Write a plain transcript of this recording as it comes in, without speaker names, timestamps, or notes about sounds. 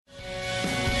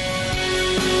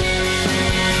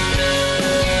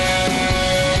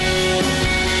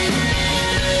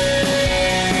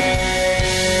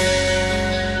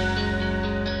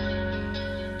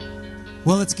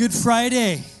Well, it's Good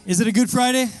Friday. Is it a Good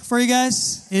Friday for you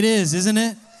guys? It is, isn't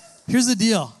it? Here's the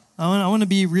deal. I want to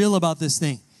be real about this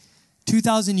thing.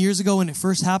 2,000 years ago when it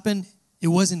first happened, it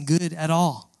wasn't good at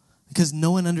all because no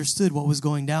one understood what was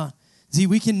going down. See,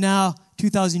 we can now,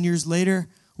 2,000 years later,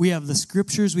 we have the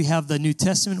scriptures, we have the New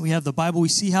Testament, we have the Bible. We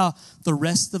see how the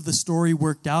rest of the story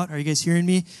worked out. Are you guys hearing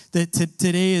me? That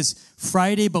today is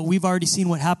Friday, but we've already seen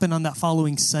what happened on that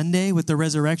following Sunday with the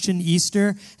resurrection,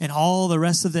 Easter, and all the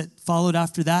rest of it followed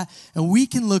after that. And we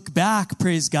can look back,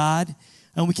 praise God,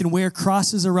 and we can wear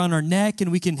crosses around our neck,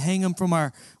 and we can hang them from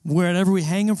our, wherever we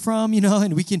hang them from,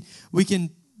 and we can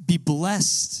be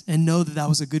blessed and know that that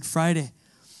was a Good Friday.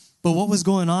 But what was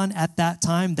going on at that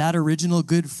time, that original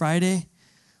Good Friday,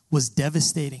 was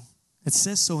devastating. It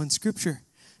says so in Scripture.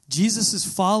 Jesus'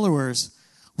 followers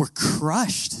were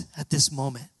crushed at this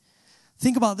moment.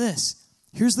 Think about this.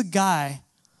 Here's the guy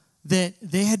that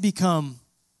they had become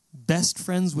best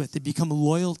friends with. They'd become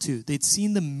loyal to. They'd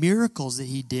seen the miracles that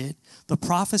he did, the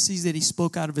prophecies that he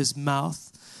spoke out of his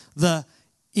mouth, the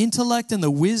intellect and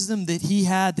the wisdom that he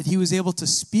had, that he was able to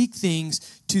speak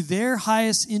things to their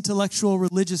highest intellectual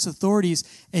religious authorities,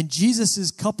 and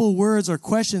Jesus' couple words or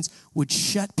questions would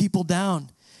shut people down.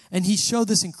 And he showed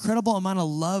this incredible amount of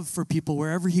love for people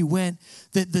wherever he went,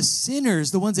 that the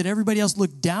sinners, the ones that everybody else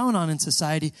looked down on in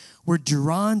society, were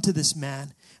drawn to this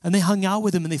man. And they hung out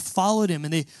with him, and they followed him,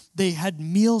 and they had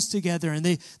meals together, and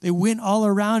they went all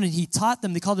around, and he taught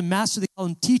them. They called him master, they called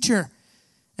him teacher.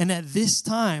 And at this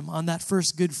time, on that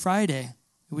first Good Friday,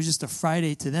 it was just a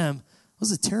Friday to them. It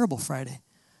was a terrible Friday.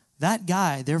 That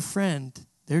guy, their friend,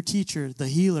 their teacher, the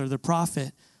healer, the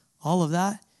prophet, all of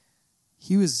that,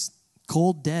 he was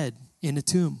cold dead in a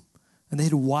tomb. And they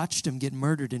had watched him get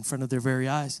murdered in front of their very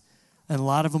eyes. And a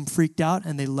lot of them freaked out,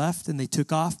 and they left, and they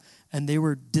took off, and they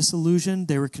were disillusioned,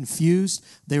 they were confused,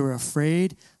 they were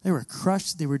afraid, they were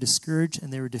crushed, they were discouraged,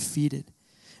 and they were defeated.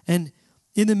 And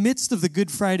in the midst of the Good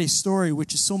Friday story,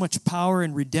 which is so much power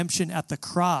and redemption at the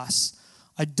cross,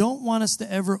 I don't want us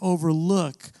to ever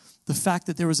overlook the fact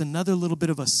that there was another little bit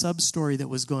of a sub-story that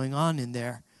was going on in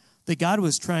there that God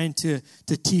was trying to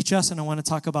teach us, and I want to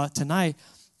talk about tonight,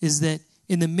 is that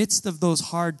in the midst of those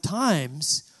hard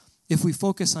times, if we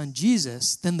focus on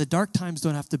Jesus, then the dark times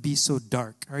don't have to be so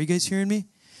dark. Are you guys hearing me?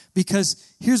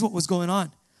 Because here's what was going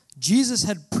on. Jesus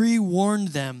had pre-warned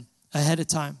them ahead of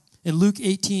time. In Luke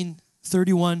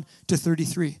 18:31 to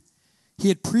 33. He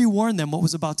had pre-warned them what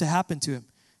was about to happen to him.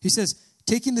 He says,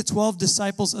 taking the 12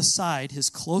 disciples aside, his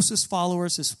closest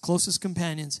followers, his closest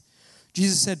companions,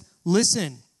 Jesus said,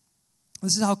 listen,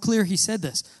 this is how clear he said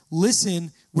this.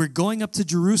 Listen, we're going up to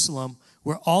Jerusalem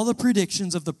where all the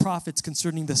predictions of the prophets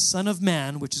concerning the Son of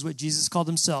Man, which is what Jesus called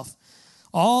himself,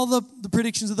 all the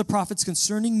predictions of the prophets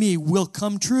concerning me will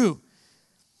come true.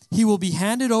 He will be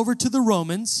handed over to the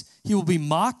Romans. He will be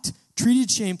mocked,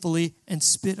 treated shamefully, and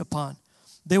spit upon.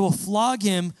 They will flog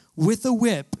him with a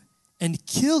whip and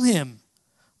kill him.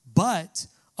 But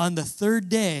on the third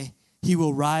day, he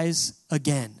will rise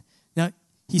again. Now,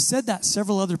 he said that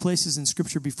several other places in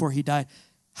Scripture before he died.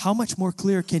 How much more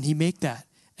clear can he make that?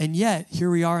 And yet,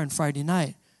 here we are on Friday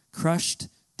night, crushed,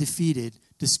 defeated,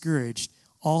 discouraged.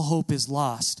 All hope is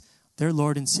lost. Their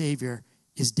Lord and Savior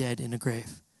is dead in a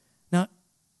grave. Now,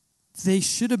 they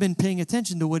should have been paying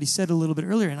attention to what he said a little bit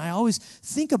earlier. And I always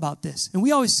think about this. And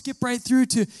we always skip right through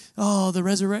to,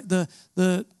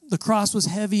 the cross was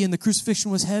heavy and the crucifixion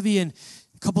was heavy. And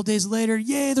a couple days later,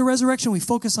 yay, the resurrection. We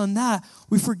focus on that.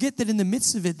 We forget that in the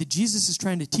midst of it, that Jesus is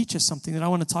trying to teach us something that I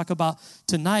want to talk about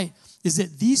tonight, is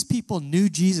that these people knew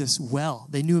Jesus well.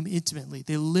 They knew him intimately.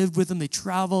 They lived with him. They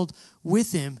traveled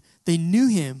with him. They knew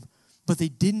him, but they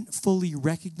didn't fully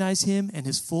recognize him and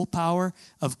his full power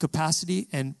of capacity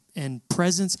and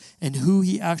presence and who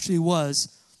he actually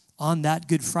was on that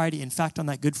Good Friday. In fact, on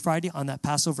that Good Friday, on that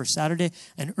Passover Saturday,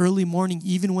 and early morning,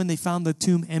 even when they found the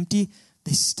tomb empty,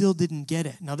 they still didn't get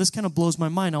it. Now, this kind of blows my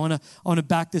mind. I want to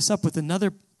back this up with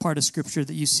another part of Scripture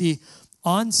that you see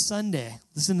on Sunday.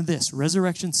 Listen to this,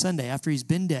 Resurrection Sunday, after he's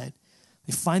been dead,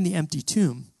 they find the empty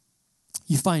tomb.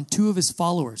 You find two of his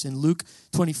followers in Luke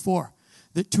 24.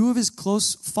 That two of his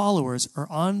close followers are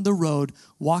on the road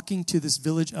walking to this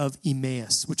village of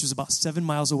Emmaus, which is about 7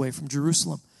 miles away from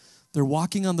Jerusalem. They're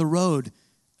walking on the road,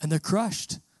 and they're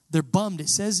crushed. They're bummed. It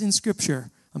says in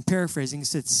Scripture, I'm paraphrasing, it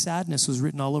said sadness was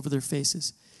written all over their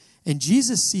faces. And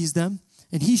Jesus sees them,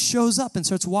 and he shows up and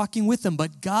starts walking with them,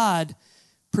 but God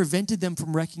prevented them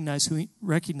from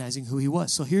recognizing who he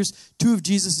was. So here's two of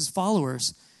Jesus'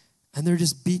 followers, and they're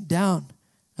just beat down.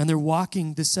 And they're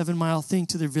walking this 7-mile thing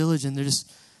to their village, and they're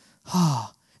just,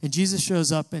 And Jesus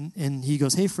shows up, and he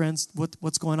goes, hey, friends,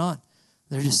 what's going on?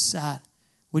 They're just sad.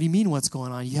 What do you mean what's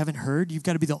going on? You haven't heard? You've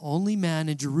got to be the only man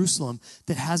in Jerusalem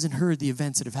that hasn't heard the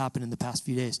events that have happened in the past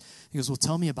few days. He goes, well,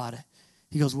 tell me about it.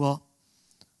 He goes, well,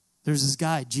 there's this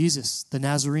guy, Jesus, the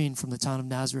Nazarene from the town of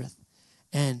Nazareth.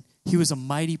 And he was a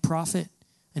mighty prophet,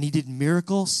 and he did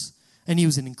miracles, and he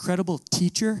was an incredible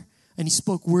teacher, and he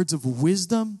spoke words of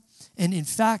wisdom. And in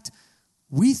fact,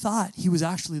 we thought he was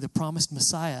actually the promised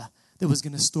Messiah that was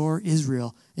going to restore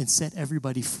Israel and set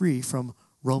everybody free from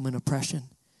Roman oppression.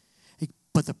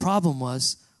 But the problem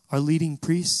was our leading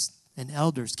priests and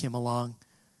elders came along,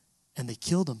 and they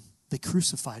killed him. They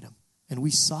crucified him, and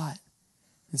we saw it.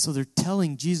 And so they're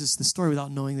telling Jesus the story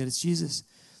without knowing that it's Jesus.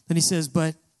 Then he says,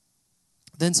 but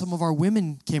then some of our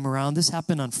women came around. This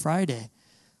happened on Friday.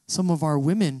 Some of our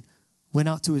women went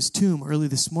out to his tomb early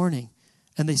this morning,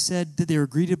 and they said that they were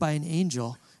greeted by an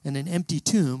angel in an empty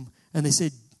tomb, and they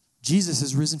said, Jesus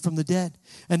has risen from the dead.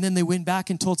 And then they went back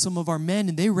and told some of our men,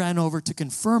 and they ran over to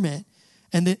confirm it,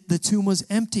 and the tomb was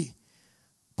empty.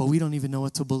 But we don't even know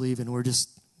what to believe, and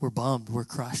we're bummed, we're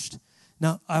crushed.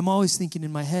 Now, I'm always thinking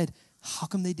in my head, how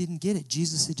come they didn't get it?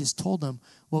 Jesus had just told them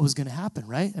what was going to happen,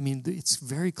 right? I mean, it's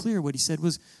very clear what he said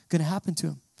was going to happen to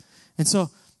him. And so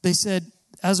they said,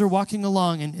 as they're walking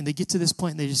along, and they get to this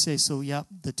point, and they just say, so, yeah,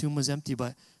 the tomb was empty,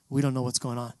 but we don't know what's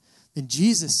going on. Then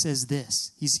Jesus says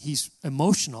this. He's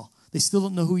emotional. They still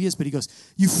don't know who he is, but he goes,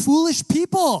 you foolish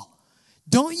people.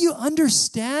 Don't you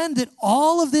understand that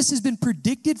all of this has been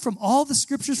predicted from all the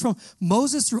scriptures, from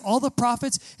Moses through all the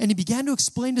prophets? And he began to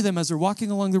explain to them as they're walking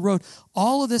along the road,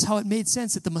 all of this, how it made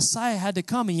sense that the Messiah had to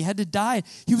come and he had to die.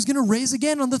 He was going to raise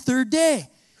again on the third day.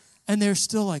 And they're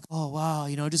still like, oh, wow,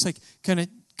 just like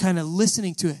kind of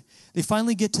listening to it. They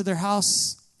finally get to their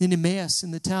house in Emmaus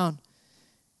in the town.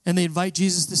 And they invite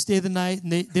Jesus to stay the night.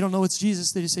 And they don't know it's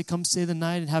Jesus. They just say, come stay the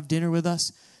night and have dinner with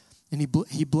us. And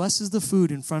he blesses the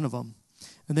food in front of them.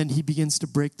 And then he begins to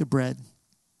break the bread.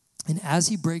 And as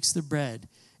he breaks the bread,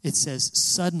 it says,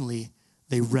 suddenly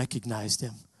they recognized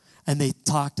him. And they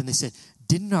talked and they said,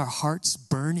 didn't our hearts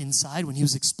burn inside when he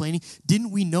was explaining?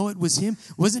 Didn't we know it was him?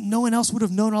 Wasn't no one else would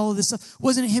have known all of this stuff?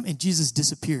 Wasn't it him? And Jesus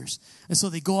disappears. And so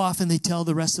they go off and they tell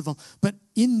the rest of them. But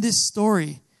in this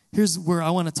story, here's where I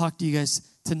want to talk to you guys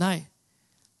tonight,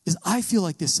 is I feel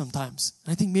like this sometimes.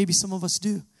 And I think maybe some of us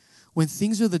do. When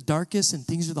things are the darkest and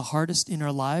things are the hardest in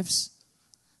our lives,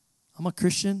 I'm a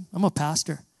Christian. I'm a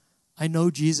pastor. I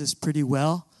know Jesus pretty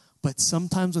well, but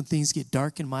sometimes when things get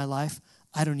dark in my life,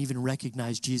 I don't even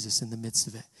recognize Jesus in the midst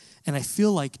of it. And I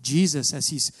feel like Jesus, as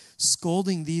he's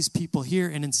scolding these people here,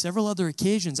 and in several other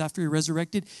occasions after he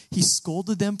resurrected, he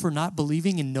scolded them for not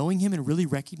believing and knowing him and really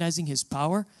recognizing his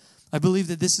power. I believe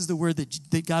that this is the word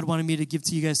that God wanted me to give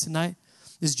to you guys tonight,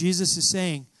 is Jesus is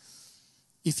saying,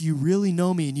 if you really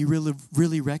know me and you really,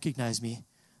 really recognize me,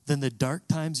 then the dark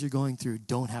times you're going through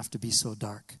don't have to be so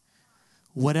dark.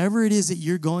 Whatever it is that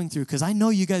you're going through, because I know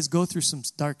you guys go through some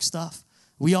dark stuff.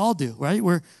 We all do, right?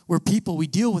 We're people. We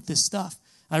deal with this stuff.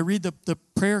 I read the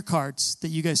prayer cards that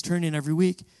you guys turn in every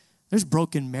week. There's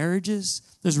broken marriages.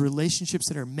 There's relationships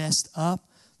that are messed up.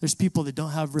 There's people that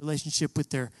don't have a relationship with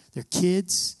their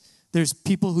kids. There's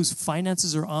people whose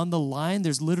finances are on the line.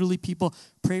 There's literally people,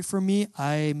 pray for me.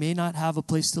 I may not have a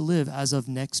place to live as of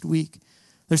next week.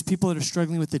 There's people that are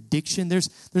struggling with addiction. There's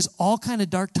all kind of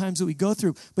dark times that we go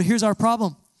through. But here's our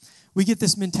problem. We get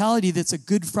this mentality that's a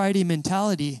Good Friday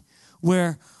mentality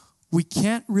where we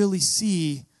can't really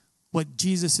see what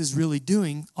Jesus is really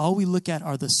doing. All we look at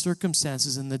are the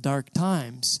circumstances in the dark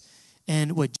times.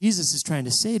 And what Jesus is trying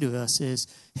to say to us is,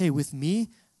 hey, with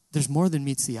me, there's more than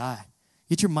meets the eye.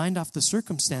 Get your mind off the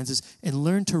circumstances and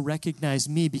learn to recognize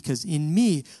me, because in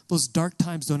me, those dark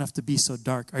times don't have to be so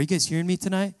dark. Are you guys hearing me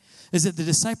tonight? Is that the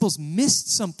disciples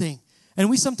missed something. And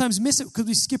we sometimes miss it because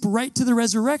we skip right to the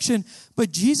resurrection.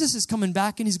 But Jesus is coming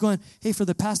back and he's going, hey, for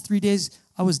the past 3 days,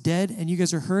 I was dead and you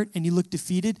guys are hurt and you look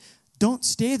defeated. Don't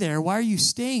stay there. Why are you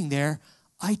staying there?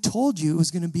 I told you it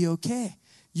was going to be okay.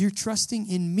 You're trusting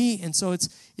in me. And so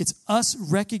it's us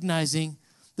recognizing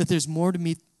that there's more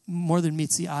than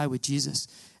meets the eye with Jesus.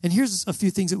 And here's a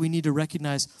few things that we need to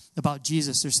recognize about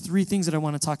Jesus. There's 3 things that I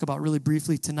want to talk about really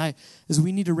briefly tonight. Is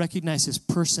we need to recognize his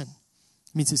person.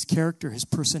 It means his character, his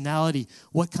personality,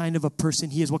 what kind of a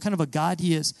person he is, what kind of a God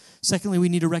he is. Secondly, we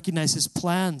need to recognize his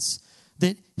plans,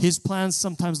 that his plans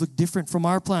sometimes look different from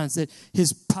our plans, that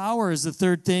his power is the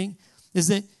third thing, is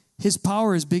that his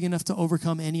power is big enough to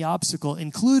overcome any obstacle,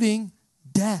 including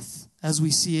death, as we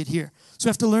see it here. So we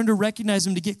have to learn to recognize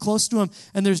him, to get close to him.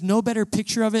 And there's no better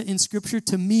picture of it in Scripture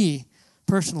to me,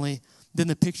 personally, than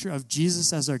the picture of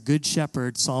Jesus as our good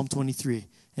shepherd, Psalm 23.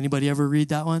 Anybody ever read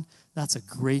that one? That's a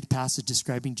great passage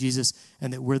describing Jesus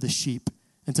and that we're the sheep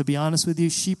And to be honest with you,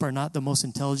 sheep are not the most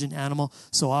intelligent animal.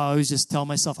 So I always just tell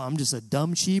myself, I'm just a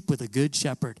dumb sheep with a good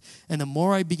shepherd. And the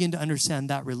more I begin to understand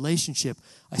that relationship,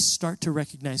 I start to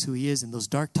recognize who he is. And those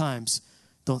dark times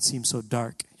don't seem so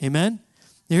dark. Amen?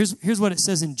 Here's what it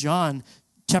says in John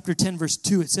chapter 10, verse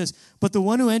 2. It says, but the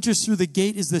one who enters through the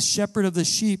gate is the shepherd of the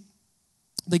sheep.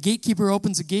 The gatekeeper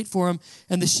opens the gate for him,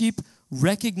 and the sheep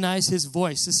recognize his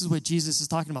voice. This is what Jesus is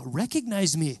talking about.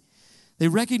 Recognize me. They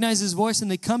recognize his voice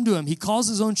and they come to him. He calls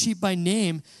his own sheep by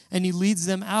name and he leads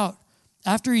them out.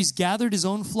 After he's gathered his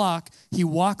own flock, he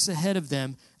walks ahead of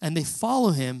them and they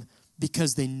follow him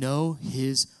because they know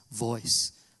his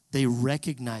voice. They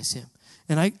recognize him.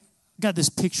 And I got this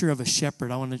picture of a shepherd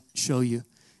I want to show you.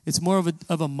 It's more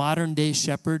of a modern day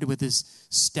shepherd with his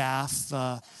staff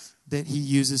that he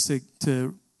uses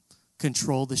to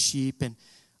control the sheep. And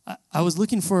I was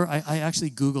looking for, I actually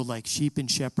Googled like sheep and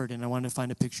shepherd, and I wanted to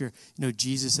find a picture,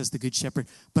 Jesus as the good shepherd.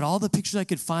 But all the pictures I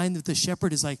could find with the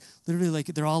shepherd is like, literally like,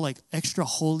 they're all like extra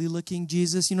holy looking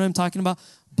Jesus. You know what I'm talking about?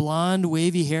 Blonde,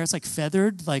 wavy hair. It's like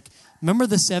feathered. Like, remember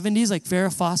the 70s? Like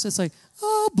Farrah Fawcett's like,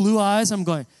 oh, blue eyes. I'm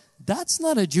going, that's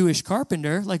not a Jewish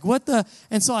carpenter. Like what the?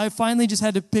 And so I finally just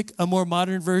had to pick a more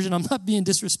modern version. I'm not being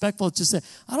disrespectful. It's just that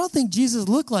I don't think Jesus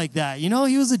looked like that. He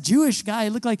was a Jewish guy. He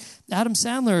looked like Adam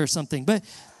Sandler or something. But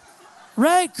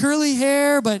right? Curly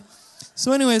hair. But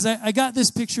so anyways, I got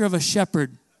this picture of a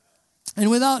shepherd.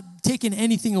 And without taking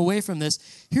anything away from this,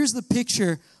 here's the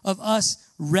picture of us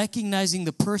recognizing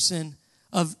the person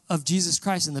of Jesus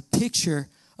Christ and the picture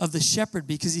of the shepherd,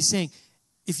 because he's saying,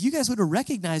 if you guys would have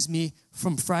recognized me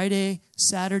from Friday,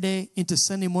 Saturday into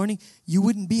Sunday morning, you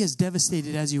wouldn't be as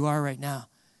devastated as you are right now.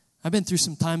 I've been through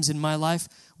some times in my life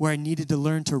where I needed to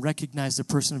learn to recognize the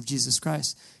person of Jesus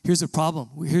Christ. Here's the problem.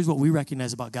 Here's what we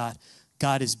recognize about God.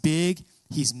 God is big.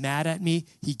 He's mad at me.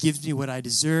 He gives me what I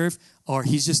deserve. Or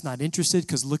he's just not interested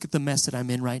because look at the mess that I'm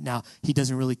in right now. He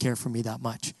doesn't really care for me that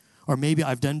much. Or maybe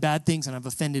I've done bad things and I've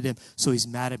offended him, so he's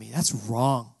mad at me. That's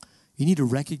wrong. You need to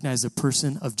recognize the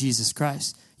person of Jesus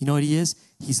Christ. You know what he is?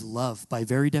 He's love. By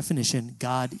very definition,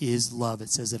 God is love. It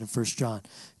says it in 1 John.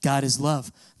 God is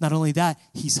love. Not only that,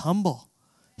 he's humble.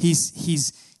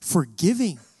 He's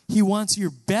forgiving. He wants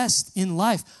your best in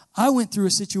life. I went through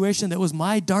a situation that was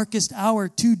my darkest hour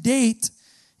to date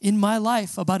in my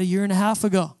life about 1.5 years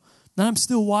ago. Now I'm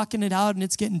still walking it out and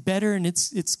it's getting better and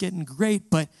it's getting great,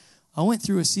 but I went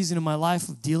through a season of my life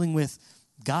of dealing with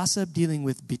gossip, dealing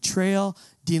with betrayal,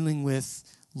 dealing with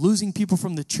losing people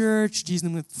from the church,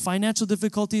 dealing with financial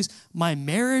difficulties. My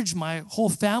marriage, my whole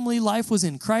family life was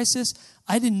in crisis.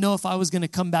 I didn't know if I was going to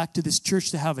come back to this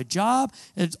church to have a job.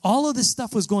 And all of this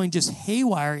stuff was going just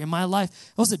haywire in my life.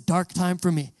 It was a dark time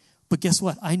for me. But guess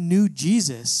what? I knew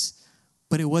Jesus,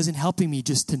 but it wasn't helping me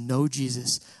just to know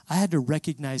Jesus. I had to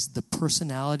recognize the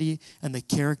personality and the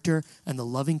character and the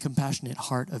loving, compassionate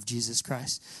heart of Jesus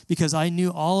Christ, because I knew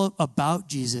all about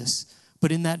Jesus.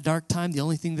 But in that dark time, the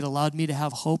only thing that allowed me to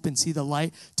have hope and see the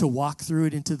light, to walk through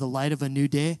it into the light of a new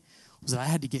day, was that I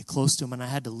had to get close to him and I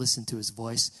had to listen to his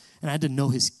voice and I had to know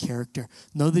his character,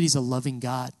 know that he's a loving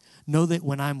God, know that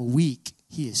when I'm weak,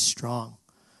 he is strong.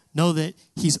 Know that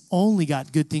he's only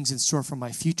got good things in store for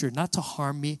my future, not to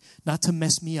harm me, not to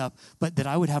mess me up, but that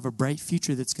I would have a bright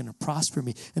future that's going to prosper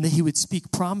me, and that he would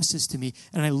speak promises to me.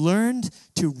 And I learned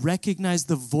to recognize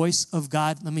the voice of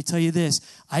God. Let me tell you this.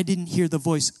 I didn't hear the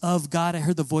voice of God. I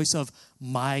heard the voice of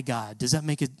my God. Does that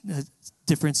make a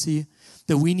difference to you?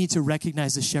 That we need to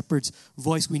recognize the shepherd's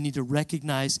voice. We need to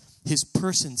recognize his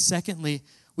person. Secondly,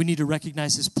 we need to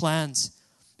recognize his plans.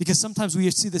 Because sometimes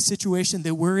we see the situation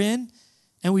that we're in,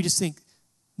 and we just think,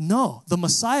 no, the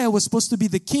Messiah was supposed to be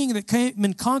the king that came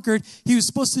and conquered. He was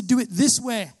supposed to do it this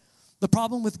way. The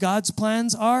problem with God's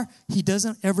plans are he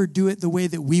doesn't ever do it the way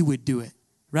that we would do it,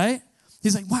 right?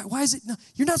 He's like, why is it? No,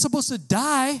 you're not supposed to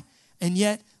die. And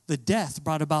yet the death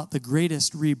brought about the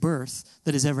greatest rebirth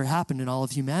that has ever happened in all of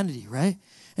humanity, right?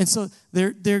 And so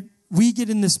we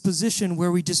get in this position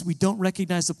where we don't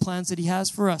recognize the plans that he has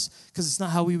for us because it's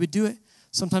not how we would do it.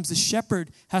 Sometimes the shepherd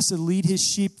has to lead his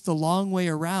sheep the long way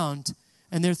around,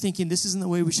 and they're thinking, this isn't the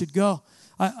way we should go.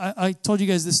 I told you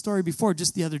guys this story before.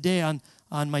 Just the other day on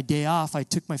my day off, I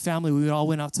took my family. We all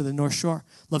went out to the North Shore.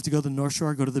 Love to go to the North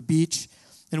Shore, go to the beach.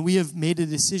 And we have made a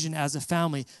decision as a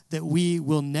family that we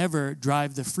will never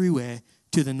drive the freeway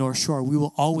to the North Shore. We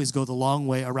will always go the long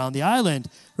way around the island,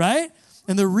 right?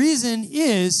 And the reason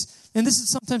is, and this is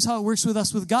sometimes how it works with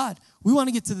us with God. We want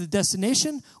to get to the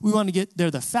destination. We want to get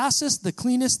there the fastest, the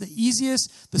cleanest, the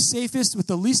easiest, the safest, with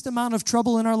the least amount of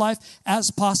trouble in our life as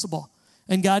possible.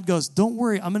 And God goes, don't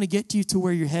worry, I'm going to get you to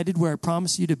where you're headed, where I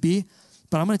promise you to be,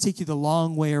 but I'm going to take you the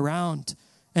long way around.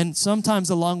 And sometimes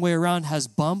the long way around has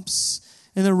bumps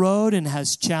in the road and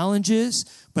has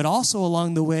challenges, but also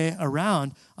along the way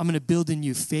around, I'm going to build in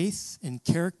you faith and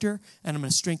character, and I'm going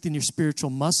to strengthen your spiritual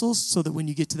muscles so that when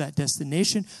you get to that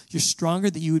destination, you're stronger,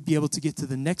 that you would be able to get to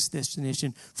the next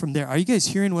destination from there. Are you guys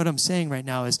hearing what I'm saying right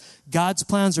now? Is God's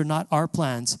plans are not our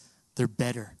plans, they're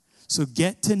better. So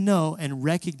get to know and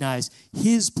recognize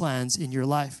his plans in your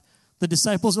life. The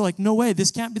disciples are like, no way, this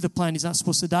can't be the plan. He's not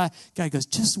supposed to die. God goes,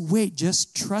 just wait,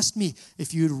 just trust me.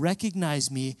 If you would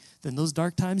recognize me, then those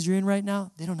dark times you're in right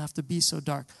now, they don't have to be so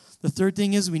dark. The third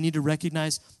thing is we need to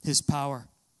recognize his power.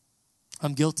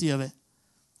 I'm guilty of it.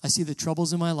 I see the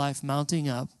troubles in my life mounting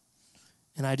up,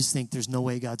 and I just think there's no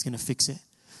way God's going to fix it.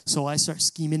 So I start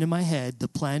scheming in my head the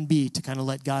plan B to kind of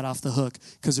let God off the hook,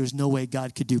 because there's no way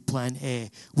God could do plan A,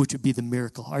 which would be the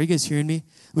miracle. Are you guys hearing me?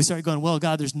 We start going, well,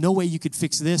 God, there's no way you could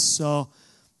fix this, so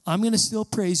I'm going to still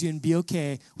praise you and be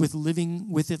okay with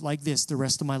living with it like this the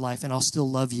rest of my life, and I'll still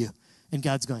love you. And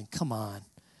God's going, come on.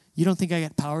 You don't think I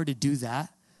got power to do that?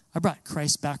 I brought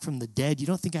Christ back from the dead. You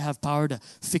don't think I have power to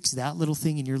fix that little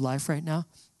thing in your life right now?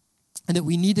 And that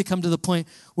we need to come to the point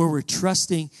where we're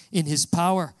trusting in his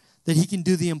power, that he can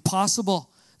do the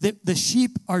impossible. That the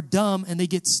sheep are dumb and they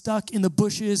get stuck in the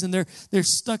bushes and they're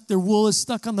stuck, their wool is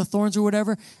stuck on the thorns or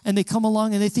whatever, and they come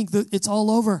along and they think that it's all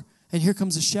over. And here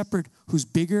comes a shepherd who's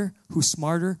bigger, who's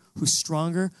smarter, who's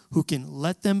stronger, who can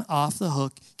let them off the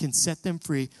hook, can set them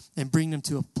free, and bring them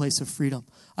to a place of freedom.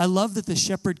 I love that the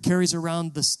shepherd carries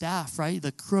around the staff, right?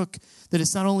 The crook, that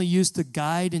it's not only used to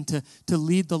guide and to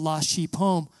lead the lost sheep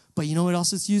home, but you know what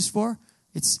else it's used for?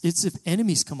 It's if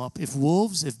enemies come up, if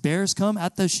wolves, if bears come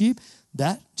at the sheep,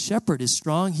 that shepherd is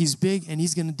strong, he's big, and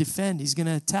he's going to defend, he's going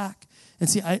to attack. And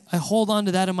see, I hold on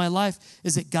to that in my life,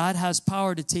 is that God has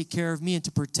power to take care of me and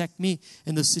to protect me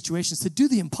in those situations, to do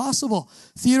the impossible.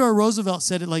 Theodore Roosevelt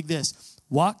said it like this: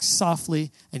 walk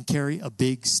softly and carry a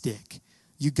big stick.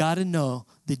 You got to know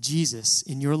that Jesus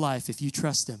in your life, if you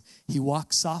trust him, he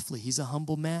walks softly. He's a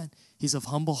humble man. He's of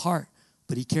humble heart,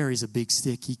 but he carries a big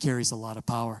stick. He carries a lot of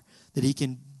power, that he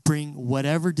can bring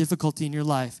whatever difficulty in your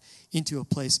life into a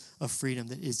place of freedom,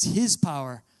 that it's his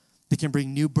power that can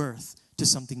bring new birth to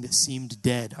something that seemed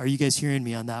dead. Are you guys hearing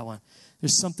me on that one?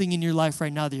 There's something in your life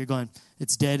right now that you're going,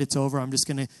 it's dead, it's over, I'm just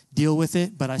going to deal with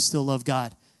it, but I still love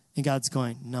God. And God's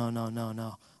going,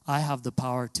 no. I have the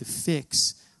power to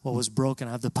fix what was broken.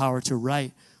 I have the power to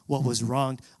right what was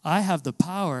wronged. I have the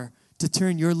power to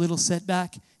turn your little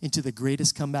setback into the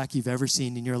greatest comeback you've ever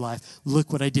seen in your life.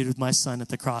 Look what I did with my son at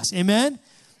the cross. Amen?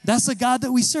 That's the God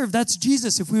that we serve. That's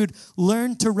Jesus, if we would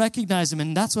learn to recognize him.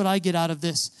 And that's what I get out of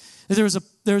this. There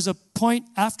was a point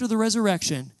after the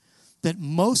resurrection that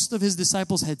most of his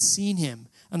disciples had seen him.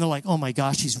 And they're like, oh my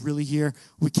gosh, he's really here.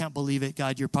 We can't believe it.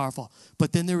 God, you're powerful.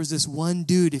 But then there was this one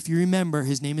dude, if you remember,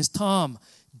 his name is Tom.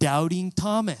 Doubting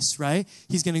Thomas, right?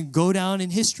 He's going to go down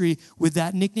in history with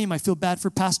that nickname. I feel bad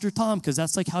for Pastor Tom, because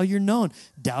that's like how you're known,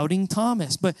 Doubting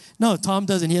Thomas. But no, Tom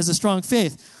doesn't. He has a strong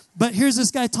faith. But here's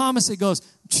this guy, Thomas, that goes,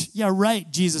 yeah, right,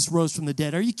 Jesus rose from the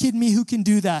dead. Are you kidding me? Who can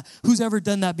do that? Who's ever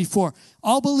done that before?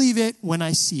 I'll believe it when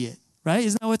I see it, right?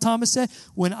 Isn't that what Thomas said?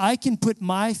 When I can put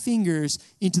my fingers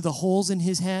into the holes in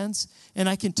his hands, and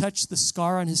I can touch the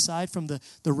scar on his side from the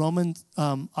Roman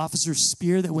officer's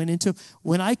spear that went into him,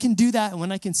 when I can do that and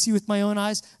when I can see with my own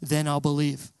eyes, then I'll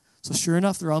believe. So sure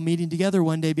enough, they're all meeting together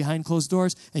one day behind closed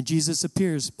doors, and Jesus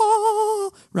appears.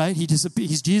 Right?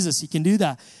 He's Jesus. He can do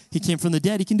that. He came from the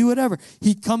dead. He can do whatever.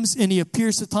 He comes and he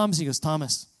appears to Thomas. He goes,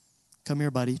 Thomas, come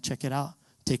here, buddy. Check it out.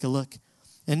 Take a look.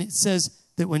 And it says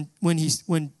that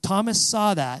when Thomas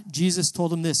saw that, Jesus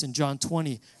told him this in John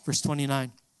 20, verse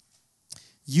 29.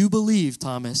 You believe,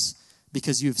 Thomas,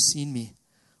 because you have seen me.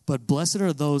 But blessed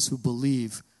are those who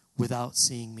believe without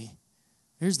seeing me.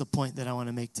 Here's the point that I want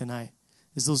to make tonight.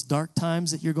 Is those dark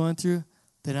times that you're going through,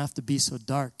 they don't have to be so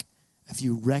dark if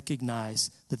you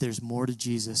recognize that there's more to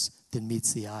Jesus than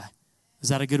meets the eye. Is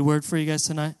that a good word for you guys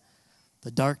tonight?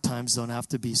 The dark times don't have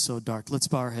to be so dark. Let's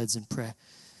bow our heads and pray.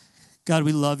 God,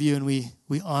 we love you and we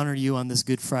honor you on this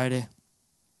Good Friday.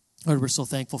 Lord, we're so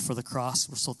thankful for the cross.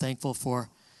 We're so thankful for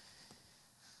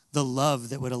the love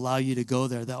that would allow you to go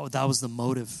there. That was the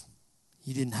motive.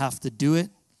 You didn't have to do it.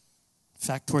 In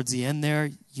fact, towards the end there,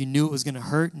 you knew it was going to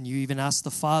hurt, and you even asked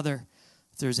the Father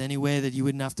if there's any way that you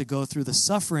wouldn't have to go through the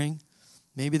suffering.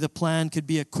 Maybe the plan could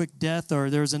be a quick death, or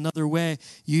there was another way.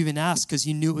 You even asked because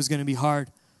you knew it was going to be hard.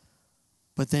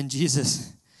 But then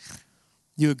Jesus,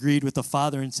 you agreed with the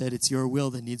Father and said, it's your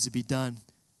will that needs to be done,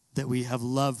 that we have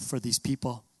love for these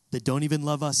people that don't even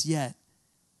love us yet.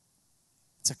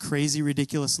 It's a crazy,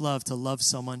 ridiculous love to love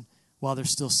someone while they're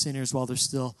still sinners, while they're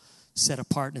still set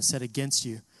apart and set against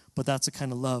you. But that's the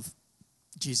kind of love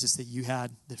Jesus,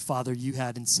 that Father, you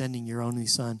had in sending your only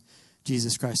Son,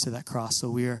 Jesus Christ, to that cross. So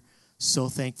we are so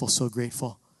thankful, so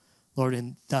grateful. Lord,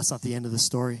 and that's not the end of the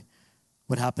story.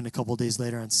 What happened a couple days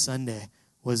later on Sunday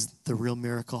was the real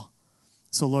miracle.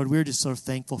 So, Lord, we're just so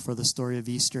thankful for the story of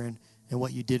Easter and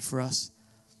what you did for us.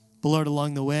 But, Lord,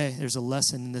 along the way, there's a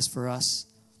lesson in this for us,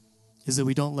 is that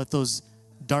we don't let those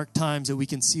dark times that we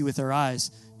can see with our eyes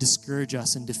discourage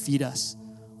us and defeat us.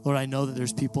 Lord, I know that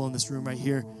there's people in this room right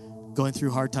here going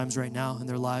through hard times right now in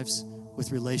their lives,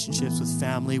 with relationships, with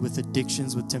family, with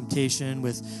addictions, with temptation,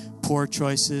 with poor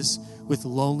choices, with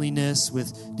loneliness,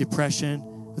 with depression,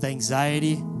 with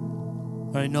anxiety.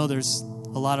 But I know there's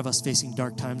a lot of us facing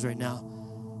dark times right now.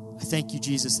 I thank you,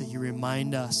 Jesus, that you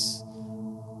remind us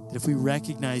that if we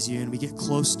recognize you and we get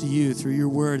close to you through your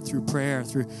word, through prayer,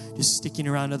 through just sticking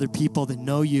around other people that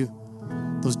know you,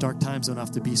 those dark times don't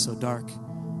have to be so dark,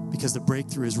 because the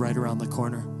breakthrough is right around the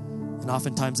corner. And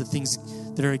oftentimes the things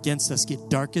that are against us get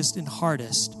darkest and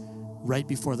hardest right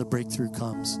before the breakthrough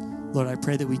comes. Lord, I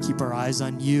pray that we keep our eyes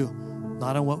on you,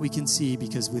 not on what we can see,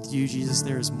 because with you, Jesus,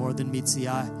 there is more than meets the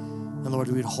eye. And Lord,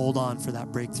 we would hold on for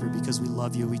that breakthrough because we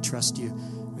love you, we trust you,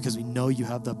 because we know you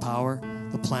have the power,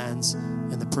 the plans,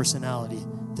 and the personality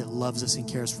that loves us and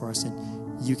cares for us,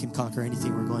 and you can conquer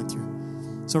anything we're going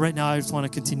through. So right now, I just want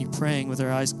to continue praying with our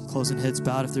eyes closed and heads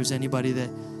bowed. If there's anybody that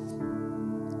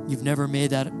you've never made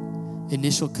that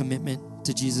initial commitment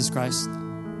to Jesus Christ,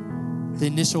 the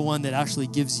initial one that actually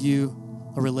gives you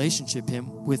a relationship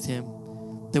with him,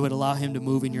 that would allow him to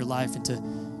move in your life and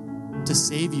to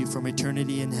save you from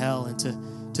eternity in hell, and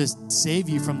to save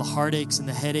you from the heartaches and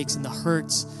the headaches and the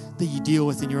hurts that you deal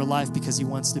with in your life, because he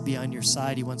wants to be on your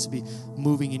side. He wants to be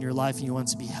moving in your life, and he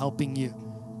wants to be helping you.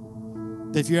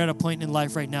 That if you're at a point in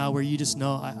life right now where you just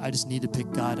know, I just need to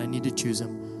pick God, I need to choose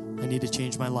him, I need to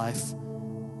change my life.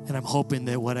 And I'm hoping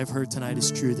that what I've heard tonight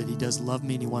is true, that he does love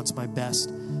me and he wants my best.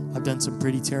 I've done some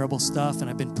pretty terrible stuff and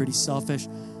I've been pretty selfish,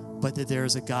 but that there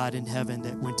is a God in heaven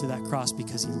that went to that cross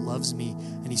because he loves me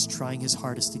and he's trying his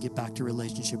hardest to get back to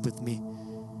relationship with me.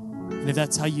 And if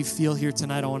that's how you feel here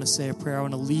tonight, I want to say a prayer. I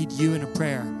want to lead you in a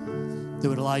prayer that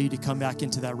would allow you to come back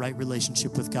into that right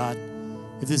relationship with God.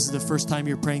 If this is the first time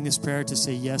you're praying this prayer, to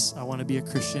say, yes, I want to be a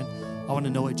Christian. I want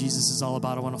to know what Jesus is all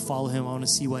about. I want to follow him. I want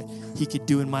to see what he could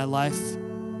do in my life.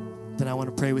 Then I want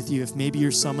to pray with you. If maybe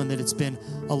you're someone that it's been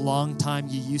a long time,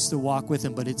 you used to walk with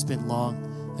him, but it's been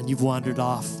long and you've wandered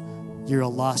off. You're a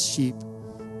lost sheep.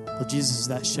 Well, Jesus is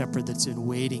that shepherd that's been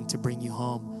waiting to bring you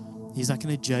home. He's not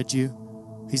going to judge you.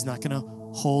 He's not going to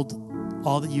hold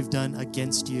all that you've done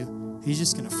against you. He's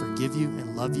just going to forgive you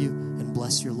and love you and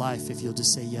bless your life if you'll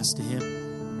just say yes to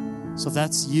him. So if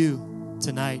that's you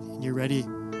tonight and you're ready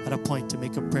at a point to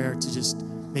make a prayer to just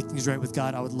make things right with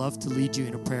God, I would love to lead you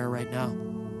in a prayer right now.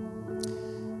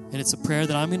 And it's a prayer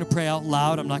that I'm going to pray out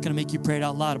loud. I'm not going to make you pray it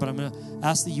out loud, but I'm going to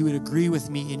ask that you would agree with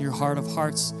me in your heart of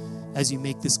hearts as you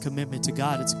make this commitment to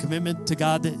God. It's a commitment to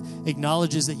God that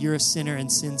acknowledges that you're a sinner and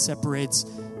sin separates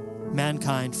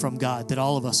mankind from God, that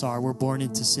all of us are. We're born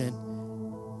into sin.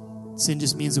 Sin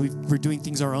just means that we're doing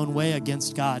things our own way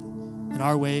against God, and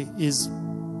our way is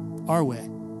our way.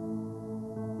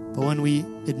 But when we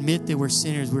admit that we're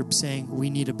sinners, we're saying we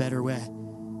need a better way.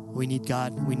 We need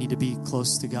God. We need to be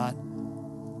close to God.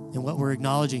 And what we're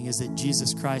acknowledging is that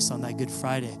Jesus Christ on that Good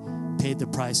Friday paid the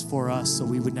price for us so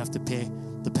we wouldn't have to pay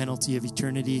the penalty of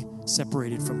eternity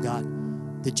separated from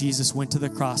God. That Jesus went to the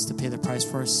cross to pay the price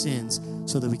for our sins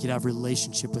so that we could have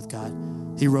relationship with God.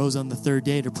 He rose on the third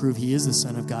day to prove he is the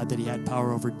Son of God, that he had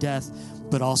power over death,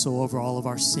 but also over all of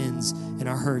our sins and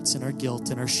our hurts and our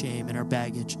guilt and our shame and our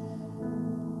baggage.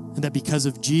 And that because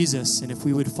of Jesus, and if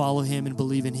we would follow him and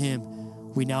believe in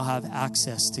him, we now have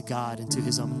access to God and to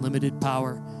his unlimited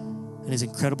power and his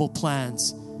incredible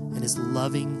plans and his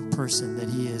loving person that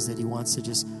he is, that he wants to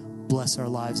just bless our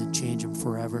lives and change them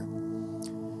forever.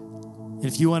 And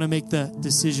if you want to make the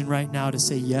decision right now to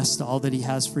say yes to all that he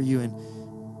has for you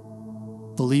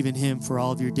and believe in him for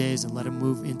all of your days and let him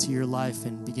move into your life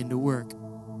and begin to work,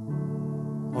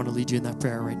 I want to lead you in that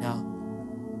prayer right now.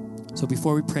 So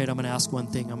before we pray, I'm going to ask one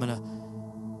thing. I'm going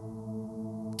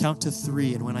to count to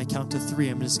 3. And when I count to 3,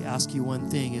 I'm just going to ask you one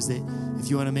thing, is that if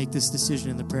you want to make this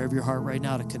decision in the prayer of your heart right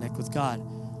now to connect with God,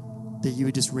 that you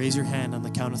would just raise your hand on the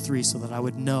count of 3 so that I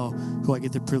would know who I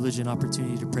get the privilege and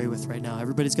opportunity to pray with right now.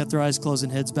 Everybody's got their eyes closed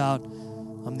and heads bowed.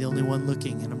 I'm the only one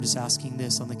looking, and I'm just asking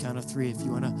this on the count of 3. If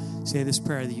you want to say this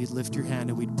prayer, that you'd lift your hand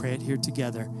and we'd pray it here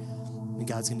together. and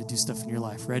God's going to do stuff in your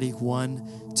life. Ready?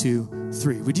 1, 2,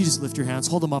 3. Would you just lift your hands?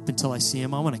 Hold them up until I see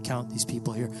them. I want to count these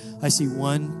people here. I see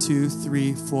 1, 2,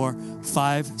 3, 4,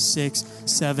 5, 6,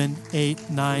 7, 8,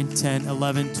 9, 10,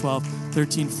 11, 12,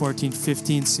 13, 14,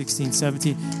 15, 16,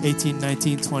 17, 18,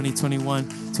 19, 20, 21,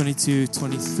 22,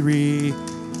 23,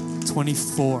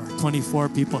 24. 24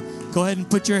 people. Go ahead and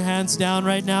put your hands down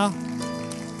right now.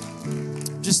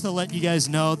 Just to let you guys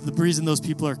know, the reason those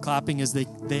people are clapping is they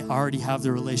already have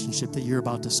the relationship that you're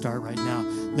about to start right now.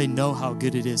 They know how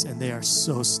good it is, and they are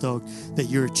so stoked that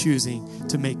you're choosing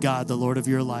to make God the Lord of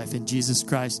your life and Jesus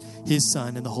Christ, his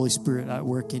Son, and the Holy Spirit at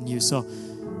work in you. So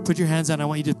put your hands down. I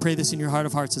want you to pray this in your heart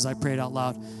of hearts as I pray it out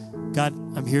loud. God,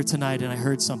 I'm here tonight, and I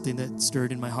heard something that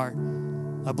stirred in my heart.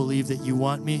 I believe that you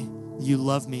want me, you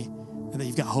love me, and that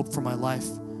you've got hope for my life.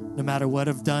 No matter what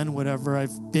I've done, whatever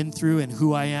I've been through, and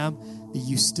who I am, that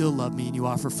you still love me and you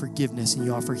offer forgiveness and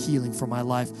you offer healing for my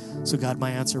life. So God,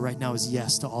 my answer right now is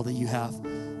yes to all that you have.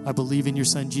 I believe in your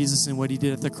Son Jesus and what he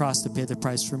did at the cross to pay the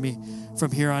price for me.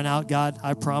 From here on out, God,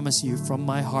 I promise you from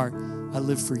my heart, I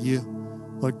live for you.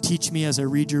 Lord, teach me as I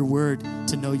read your word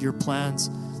to know your plans.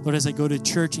 Lord, as I go to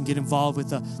church and get involved with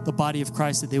the body of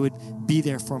Christ, that they would be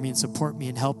there for me and support me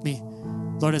and help me.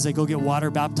 Lord, as I go get water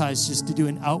baptized, just to do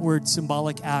an outward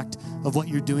symbolic act of what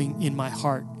you're doing in my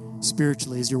heart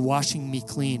spiritually, as you're washing me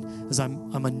clean, as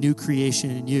I'm a new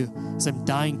creation in you, as I'm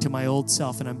dying to my old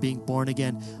self and I'm being born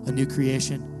again, a new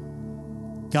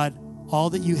creation. God, all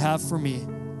that you have for me,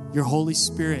 your Holy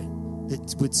Spirit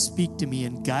that would speak to me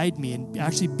and guide me and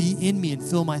actually be in me and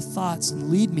fill my thoughts and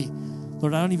lead me.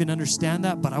 Lord, I don't even understand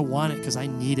that, but I want it because I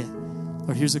need it.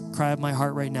 Lord, here's a cry of my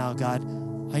heart right now, God.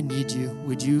 I need you.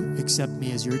 Would you accept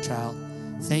me as your child?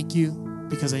 Thank you,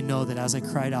 because I know that as I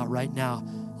cried out right now,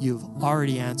 you've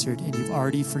already answered and you've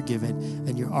already forgiven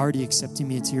and you're already accepting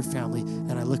me into your family,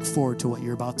 and I look forward to what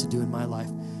you're about to do in my life.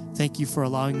 Thank you for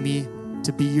allowing me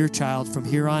to be your child from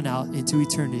here on out into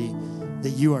eternity,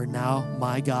 that you are now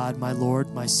my God, my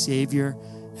Lord, my Savior,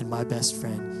 and my best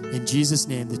friend. In Jesus'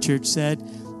 name, the church said,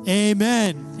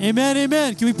 amen. Amen,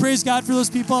 amen. Can we praise God for those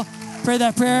people? Pray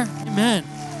that prayer? Amen.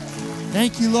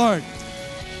 Thank you, Lord.